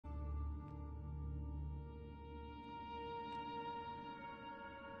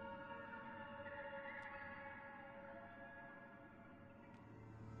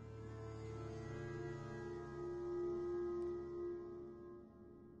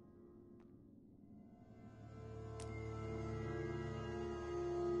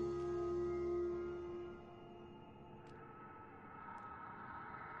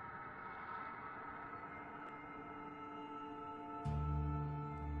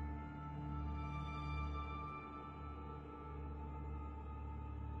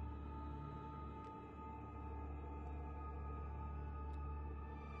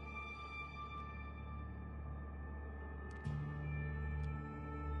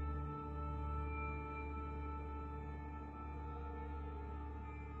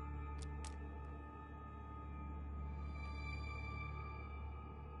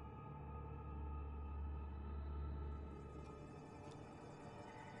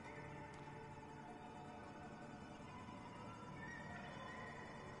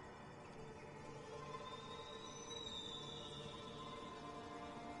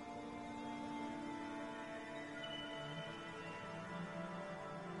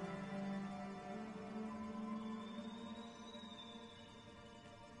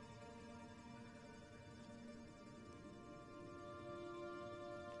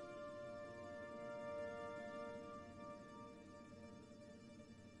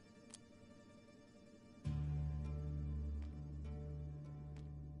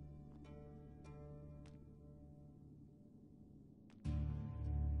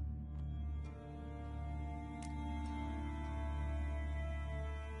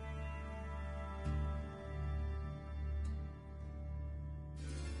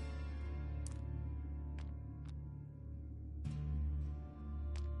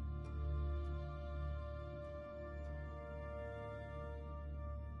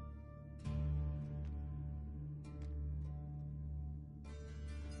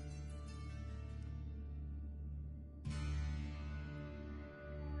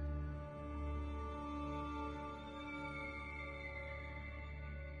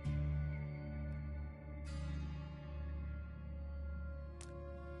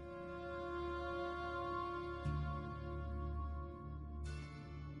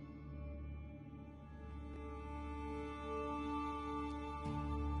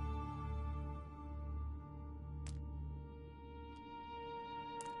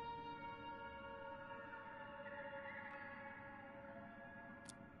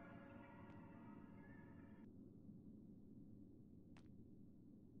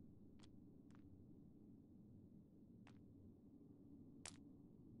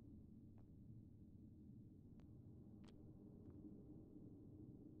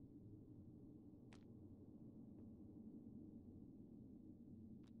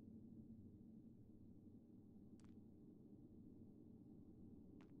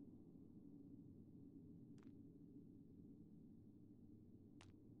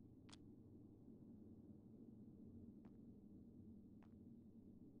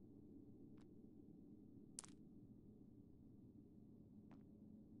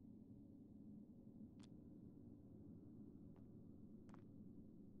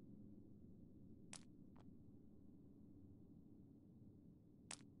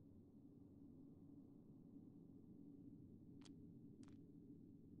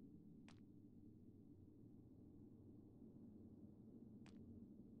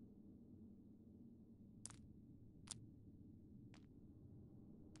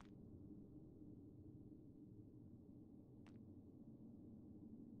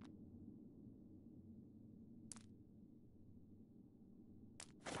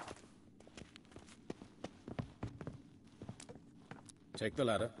Take the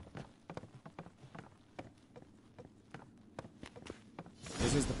ladder.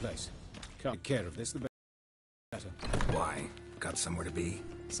 This is the place. Come, take care of this, the better. Why? Got somewhere to be?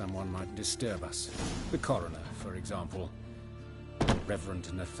 Someone might disturb us. The coroner, for example.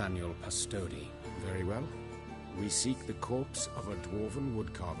 Reverend Nathaniel Pastodi. Very well. We seek the corpse of a dwarven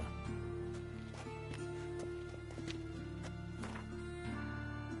woodcarver.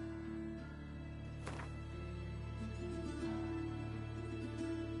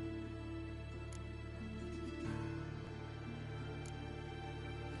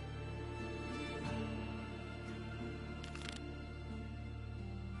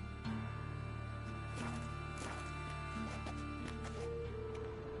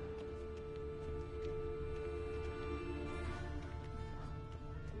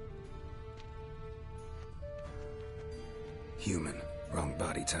 Human. Wrong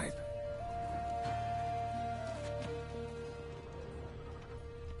body type.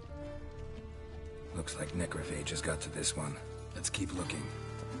 Looks like necrophage has got to this one. Let's keep looking.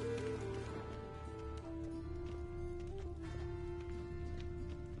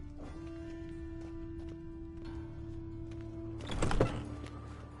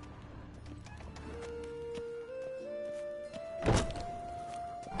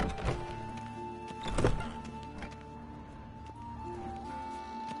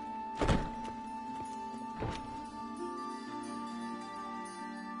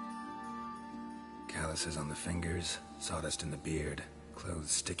 Calluses on the fingers, sawdust in the beard,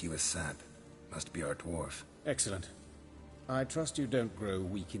 clothes sticky with sap. Must be our dwarf. Excellent. I trust you don't grow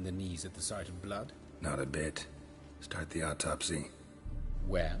weak in the knees at the sight of blood? Not a bit. Start the autopsy.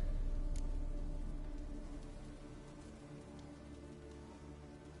 Where?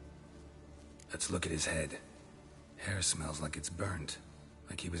 Let's look at his head. Hair smells like it's burnt,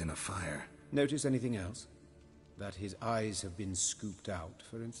 like he was in a fire. Notice anything else? That his eyes have been scooped out,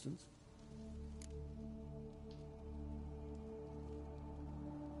 for instance?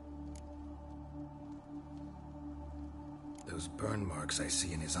 Those burn marks I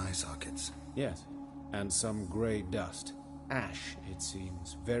see in his eye sockets. Yes, and some grey dust. Ash, it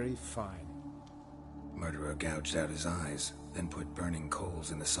seems. Very fine. Murderer gouged out his eyes, then put burning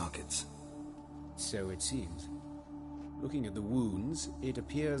coals in the sockets. So it seems. Looking at the wounds, it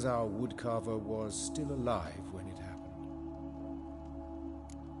appears our woodcarver was still alive when it happened.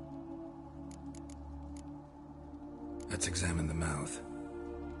 Let's examine the mouth.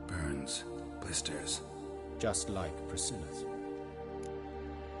 Burns, blisters. Just like Priscilla's.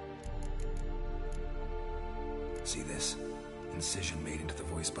 See this? Incision made into the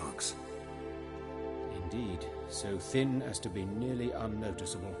voice box. Indeed, so thin as to be nearly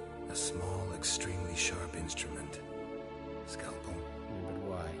unnoticeable. A small, extremely sharp instrument. Scalpel. But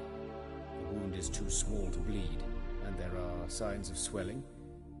why? The wound is too small to bleed, and there are signs of swelling.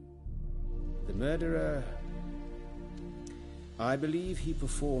 The murderer... I believe he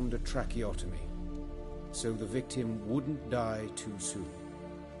performed a tracheotomy, so the victim wouldn't die too soon.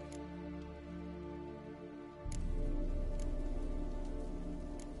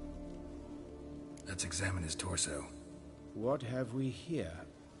 Let's examine his torso. What have we here?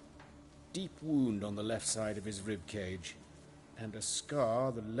 Deep wound on the left side of his rib cage, and a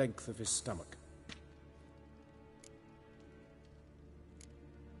scar the length of his stomach.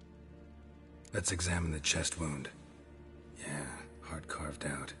 Let's examine the chest wound. Yeah, heart carved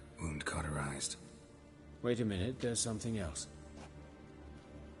out, wound cauterized. Wait a minute, there's something else.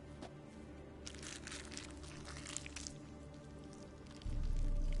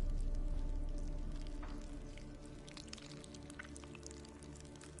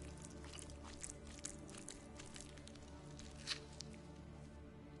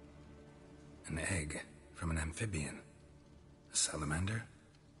 An egg from an amphibian. A salamander?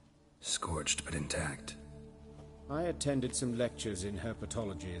 Scorched but intact. I attended some lectures in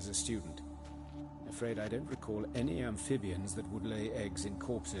herpetology as a student. Afraid I don't recall any amphibians that would lay eggs in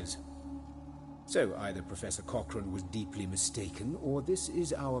corpses. So either Professor Cochrane was deeply mistaken, or this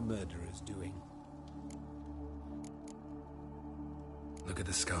is our murderer's doing. Look at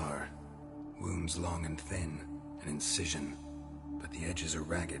the scar. Wounds long and thin, an incision, but the edges are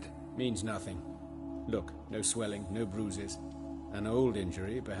ragged. Means nothing. Look, no swelling, no bruises. An old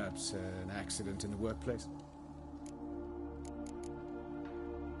injury, perhaps an accident in the workplace.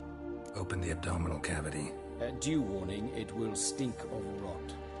 Open the abdominal cavity. Due warning, it will stink of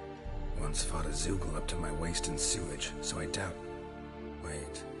rot. Once fought a Zoogle up to my waist in sewage, so I doubt...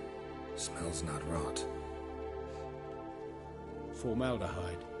 Wait. Smells not rot.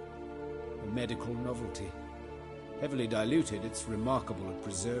 Formaldehyde. A medical novelty. Heavily diluted, it's remarkable at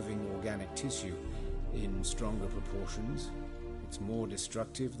preserving organic tissue. In stronger proportions, It's more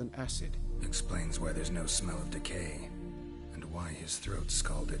destructive than acid. Explains why there's no smell of decay, and why his throat's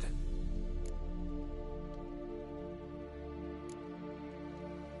scalded.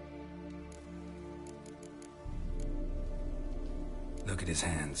 Look at his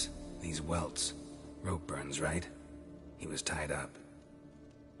hands. These welts. Rope burns, right? He was tied up.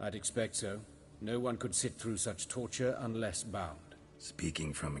 I'd expect so. No one could sit through such torture unless bound.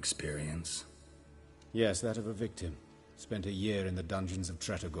 Speaking from experience? Yes, that of a victim. Spent a year in the dungeons of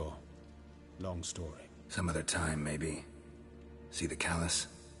Tretogor. Long story. Some other time, maybe. See the callus?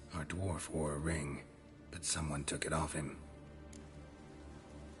 Our dwarf wore a ring, but someone took it off him.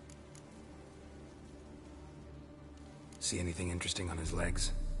 See anything interesting on his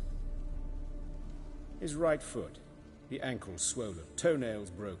legs? His right foot. The ankle swollen,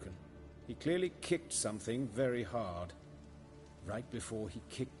 toenails broken. He clearly kicked something very hard. Right before he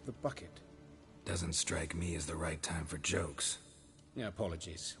kicked the bucket. Doesn't strike me as the right time for jokes.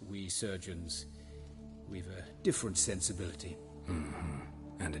 Apologies. We surgeons, we've a different sensibility.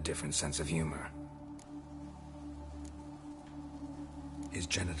 And a different sense of humor. His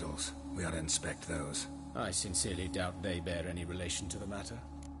genitals, we ought to inspect those. I sincerely doubt they bear any relation to the matter.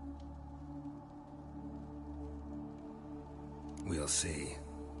 We'll see.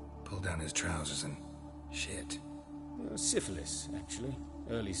 Pull down his trousers and... shit. Syphilis, actually.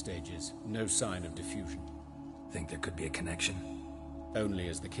 Early stages. No sign of diffusion. Think there could be a connection? Only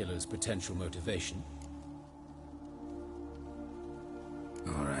as the killer's potential motivation.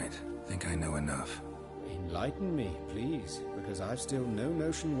 All right. Think I know enough. Enlighten me, please, because I've still no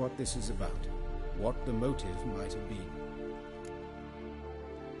notion what this is about. What the motive might have been.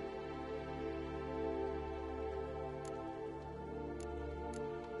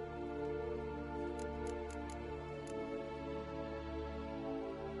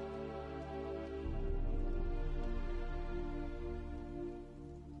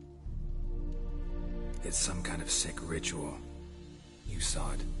 It's some kind of sick ritual. You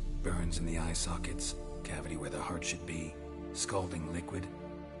saw it. Burns in the eye sockets, cavity where the heart should be, scalding liquid,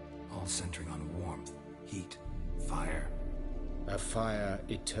 all centering on warmth, heat, fire. A fire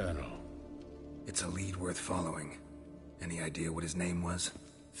eternal. It's a lead worth following. Any idea what his name was?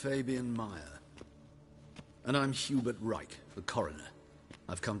 Fabian Meyer. And I'm Hubert Reich, the coroner.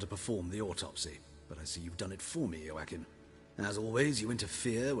 I've come to perform the autopsy, but I see you've done it for me, Joachim. As always, you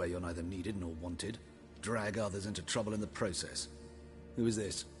interfere where you're neither needed nor wanted. Drag others into trouble in the process. Who is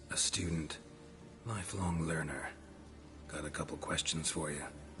this? A student. Lifelong learner. Got a couple questions for you.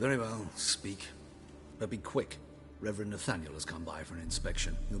 Very well, speak. But be quick. Reverend Nathaniel has come by for an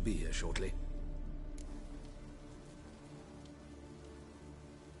inspection. He'll be here shortly.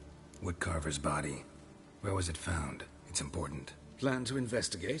 Woodcarver's body. Where was it found? It's important. Plan to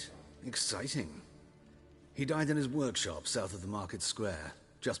investigate? Exciting. He died in his workshop south of the market square,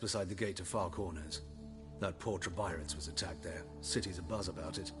 just beside the gate to Far Corners. That poor Trebyranz was attacked there. City's abuzz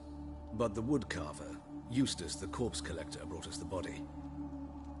about it. But the woodcarver, Eustace the corpse collector, brought us the body.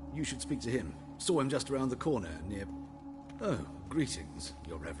 You should speak to him. Saw him just around the corner, near... Oh, greetings,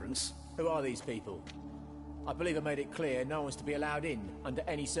 your reverence. Who are these people? I believe I made it clear no one's to be allowed in, under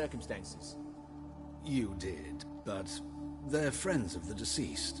any circumstances. You did, but they're friends of the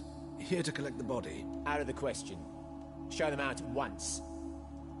deceased. Here to collect the body. Out of the question. Show them out at once.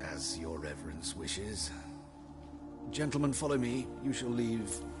 As your reverence wishes. Gentlemen, follow me. You shall leave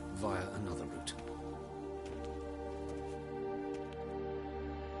via another route.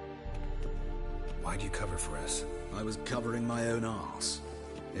 Why'd you cover for us? I was covering my own arse.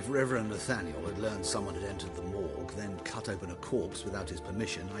 If Reverend Nathaniel had learned someone had entered the morgue, then cut open a corpse without his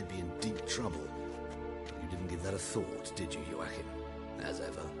permission, I'd be in deep trouble. You didn't give that a thought, did you, Joachim? As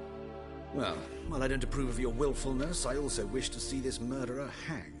ever. Well, while I don't approve of your willfulness, I also wish to see this murderer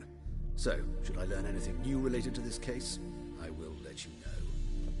hang. So, should I learn anything new related to this case, I will let you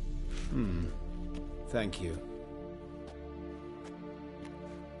know. Thank you.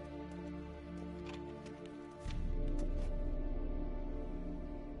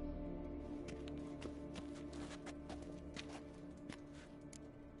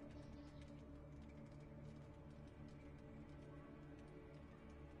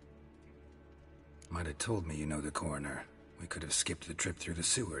 Might have told me you know the coroner. We could have skipped the trip through the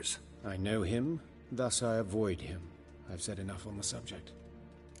sewers. I know him, thus I avoid him. I've said enough on the subject.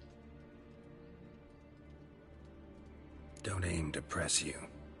 Don't aim to press you.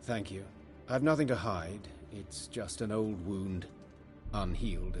 Thank you. I've nothing to hide. It's just an old wound,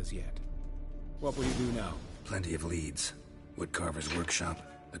 unhealed as yet. What will you do now? Plenty of leads. Woodcarver's workshop,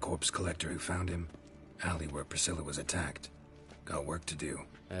 the corpse collector who found him, alley where Priscilla was attacked. Got work to do.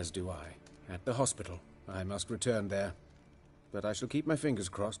 As do I. At the hospital. I must return there. but I shall keep my fingers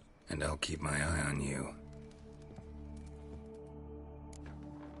crossed. And I'll keep my eye on you.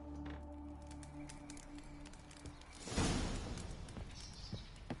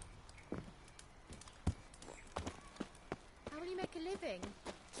 How will you make a living?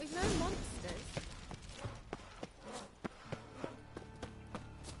 We've no monsters.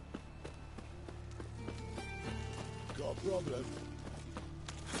 Got a problem?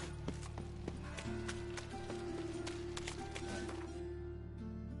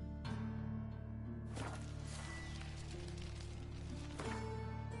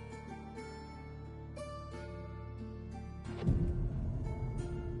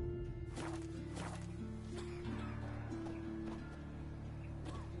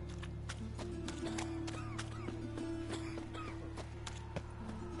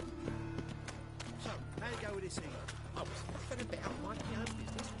 I was nothing about my own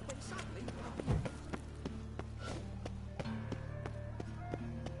business when suddenly...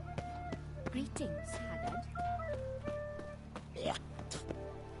 Greetings, Haggard. Yeah.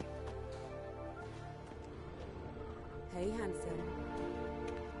 Hey, handsome.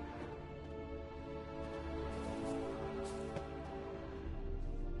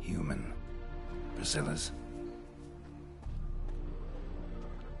 Human. Priscilla's.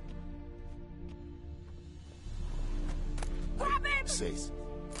 Grab him! Sis,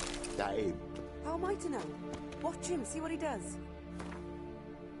 that him. How am I to know? Watch him, see what he does.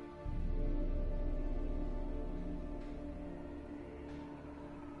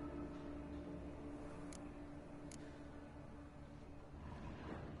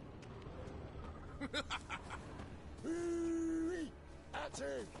 That's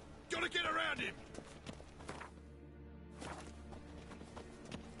him. Gotta get around him.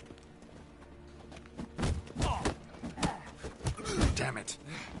 Damn it.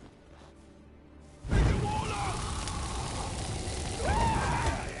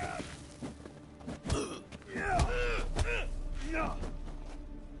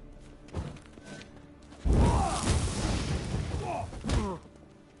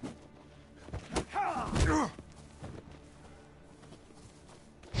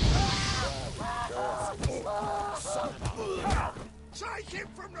 Take him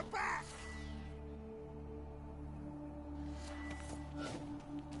from the back.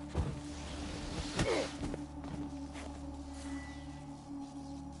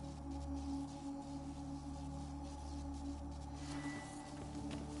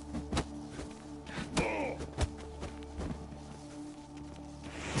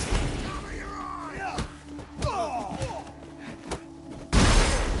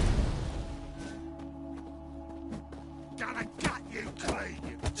 Gonna gut you clean,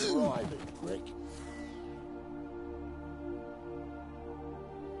 you driving prick.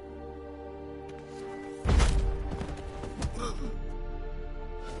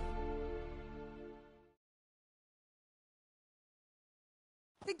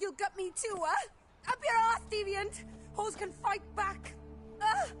 Think you'll gut me too, huh? Up your ass, deviant! Hoes can fight back!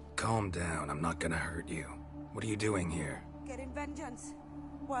 Calm down, I'm not gonna hurt you. What are you doing here? Getting vengeance.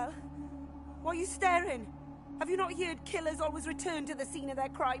 Well, why are you staring? Have you not heard killers always return to the scene of their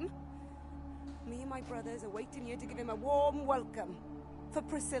crime? Me and my brothers are waiting here to give him a warm welcome. For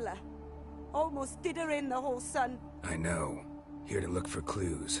Priscilla. Almost did her in, the whole son. I know. Here to look for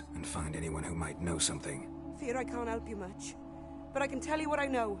clues and find anyone who might know something. Fear I can't help you much. But I can tell you what I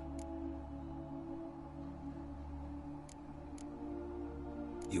know.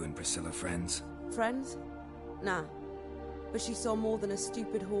 You and Priscilla friends? Friends? Nah. But she saw more than a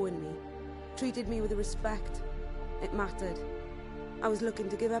stupid whore in me. Treated me with respect. It mattered. I was looking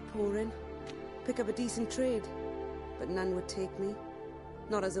to give up whoring. Pick up a decent trade. But none would take me.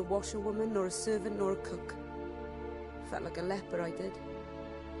 Not as a washerwoman, nor a servant, nor a cook. Felt like a leper, I did.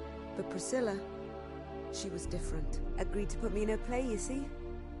 But Priscilla, she was different. Agreed to put me in her play, you see?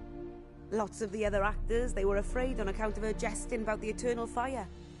 Lots of the other actors, they were afraid on account of her jesting about the eternal fire.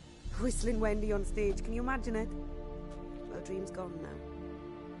 Whistling Wendy on stage, can you imagine it? Well, dream's gone now.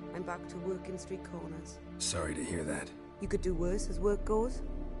 I'm back to working street corners. Sorry to hear that. You could do worse as work goes.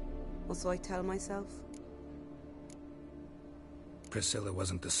 Or so I tell myself. Priscilla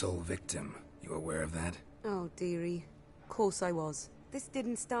wasn't the sole victim. You aware of that? Oh, dearie. Of course I was. This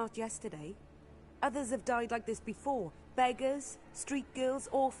didn't start yesterday. Others have died like this before. Beggars, street girls,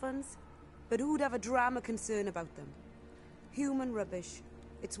 orphans. But who'd have a drama concern about them? Human rubbish.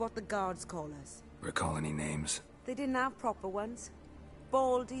 It's what the guards call us. Recall any names? They didn't have proper ones.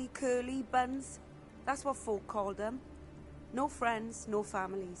 Baldy, curly, buns. That's what folk called them. No friends, no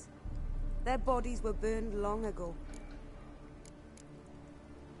families. Their bodies were burned long ago.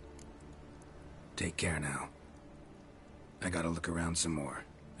 Take care now. I gotta look around some more.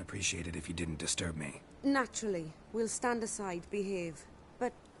 Appreciate it if you didn't disturb me. Naturally. We'll stand aside, behave.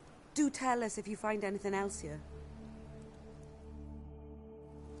 But do tell us if you find anything else here.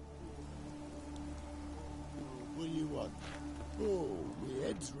 What do you want? Oh, my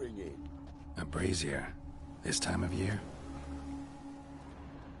head's ringing. A brazier. This time of year?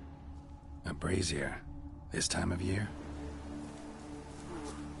 A brazier. This time of year?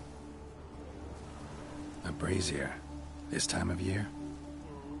 A brazier. This time of year?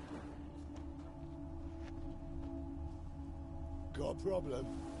 Got a problem?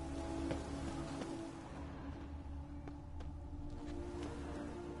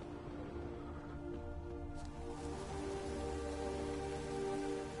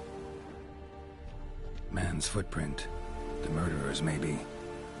 Man's footprint. The murderer's, maybe.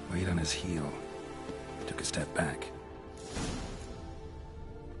 Weight on his heel. Took a step back.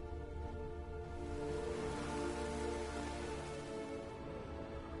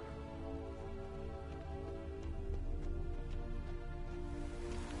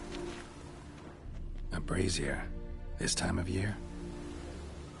 A brazier. This time of year?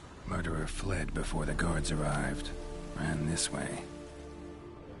 Murderer fled before the guards arrived. Ran this way.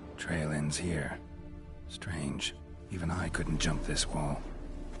 Trail ends here. Strange. Even I couldn't jump this wall.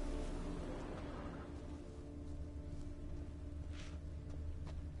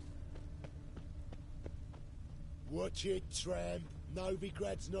 Watch it, tramp.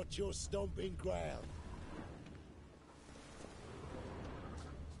 Novigrad's not your stomping ground.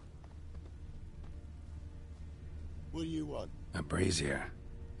 What do you want? A brazier.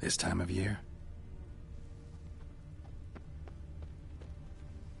 This time of year?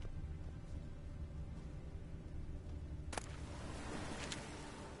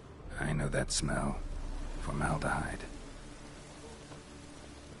 I know that smell. Formaldehyde.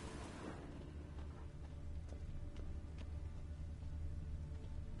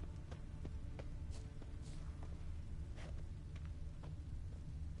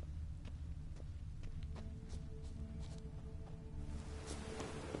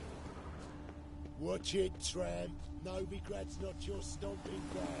 Watch it, tramp. Novigrad's not your stomping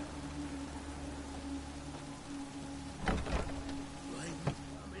ground. Rain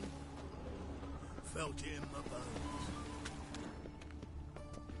coming. Felt it in my bones.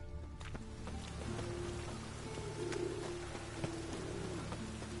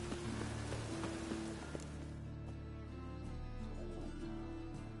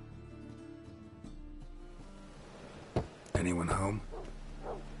 Anyone home?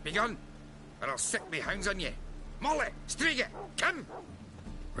 Begone, or I'll set me hounds on you. Molly, Striga, come!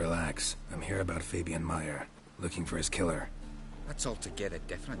 Relax. I'm here about Fabian Meyer. Looking for his killer. That's altogether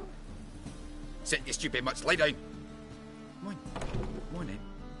different. Sit, you stupid mutts, lie down. Come on then.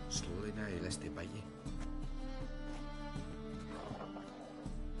 Slowly now, lest they bite you.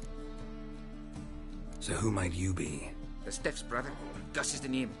 So who might you be? The Stiff's brother. Gus is the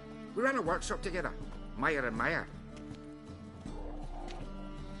name. We ran a workshop together. Meyer and Meyer.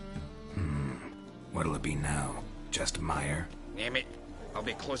 What'll it be now? Just Meyer? Name it. I'll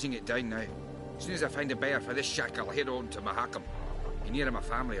be closing it down now. As soon as I find a buyer for this shack, I'll head on to Mahakam. Be near my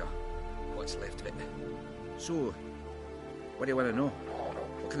family, or what's left of it. So, what do you want to know?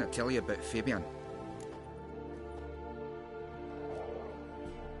 What can I tell you about Fabian?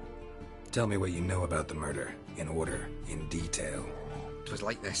 Tell me what you know about the murder. In order. In detail. It was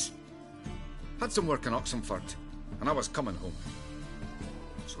like this. Had some work in Oxenford, and I was coming home.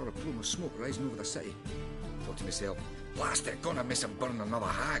 Saw a plume of smoke rising over the city. Thought to myself, blast it, gonna miss him burn another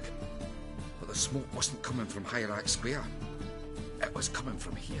hag. But the smoke wasn't coming from Hierarch Square. It was coming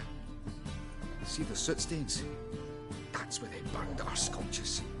from here. See the soot stains? That's where they burned our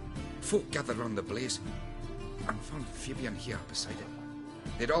sculptures. Folk gathered round the blaze and found Fabian here beside it.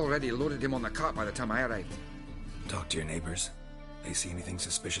 They'd already loaded him on the cart by the time I arrived. Talk to your neighbors. They see anything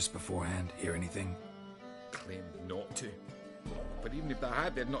suspicious beforehand? Hear anything? Claimed not to. But even if they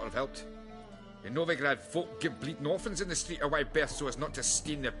had, they'd not have helped. In Novigrad, folk give bleating orphans in the street a wide berth so as not to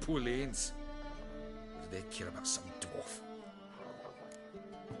stain their poor lanes. What do they care about some dwarf?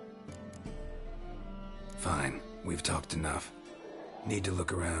 Fine. We've talked enough. Need to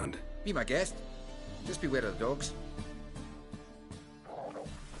look around. Be my guest. Just beware of the dogs.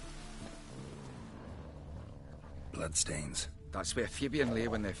 Bloodstains. That's where Fabian lay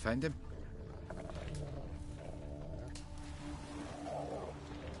when they found him.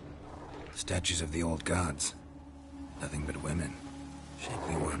 Statues of the old gods. Nothing but women.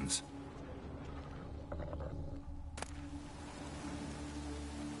 Shapely ones.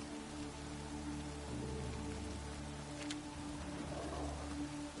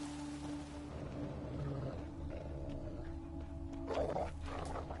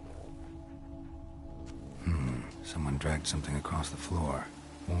 Someone dragged something across the floor,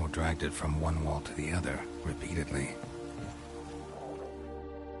 or dragged it from one wall to the other, repeatedly.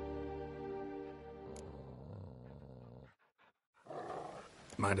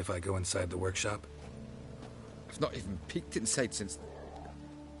 Mind if I go inside the workshop? I've not even peeked inside since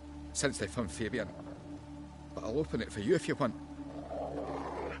they found Fabian. But I'll open it for you if you want.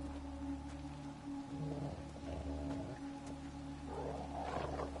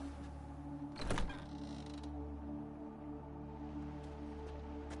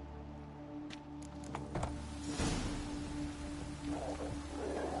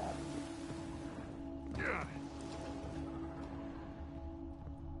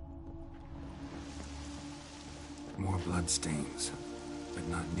 More bloodstains, but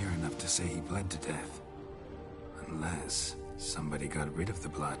not near enough to say he bled to death. Unless somebody got rid of the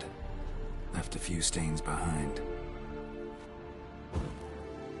blood, left a few stains behind.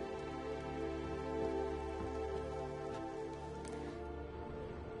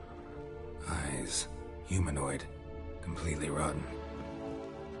 Eyes, humanoid, completely rotten.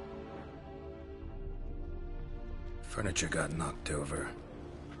 Furniture got knocked over.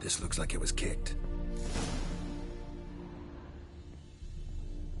 This looks like it was kicked.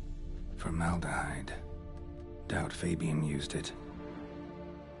 Formaldehyde. Doubt Fabian used it.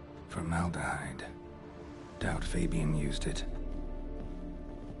 Formaldehyde. Doubt Fabian used it.